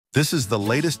This is the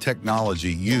latest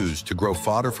technology used to grow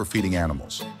fodder for feeding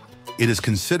animals. It is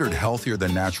considered healthier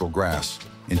than natural grass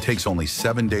and takes only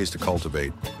 7 days to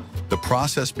cultivate. The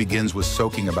process begins with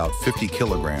soaking about 50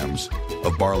 kilograms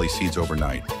of barley seeds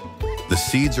overnight. The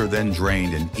seeds are then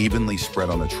drained and evenly spread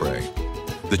on a tray.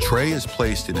 The tray is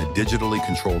placed in a digitally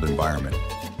controlled environment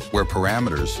where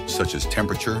parameters such as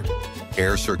temperature,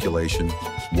 air circulation,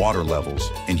 water levels,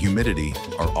 and humidity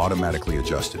are automatically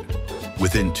adjusted.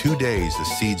 Within 2 days, the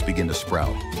seeds begin to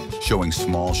sprout, showing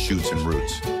small shoots and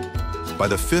roots. By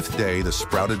the 5th day, the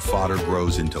sprouted fodder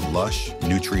grows into lush,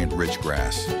 nutrient-rich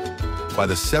grass. By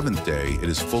the 7th day, it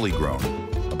is fully grown,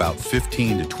 about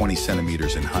 15 to 20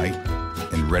 centimeters in height,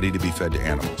 and ready to be fed to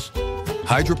animals.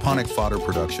 Hydroponic fodder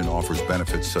production offers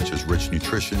benefits such as rich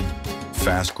nutrition,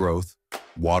 fast growth,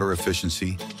 water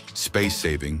efficiency, space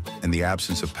saving, and the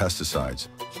absence of pesticides,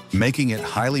 making it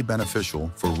highly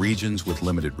beneficial for regions with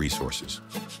limited resources.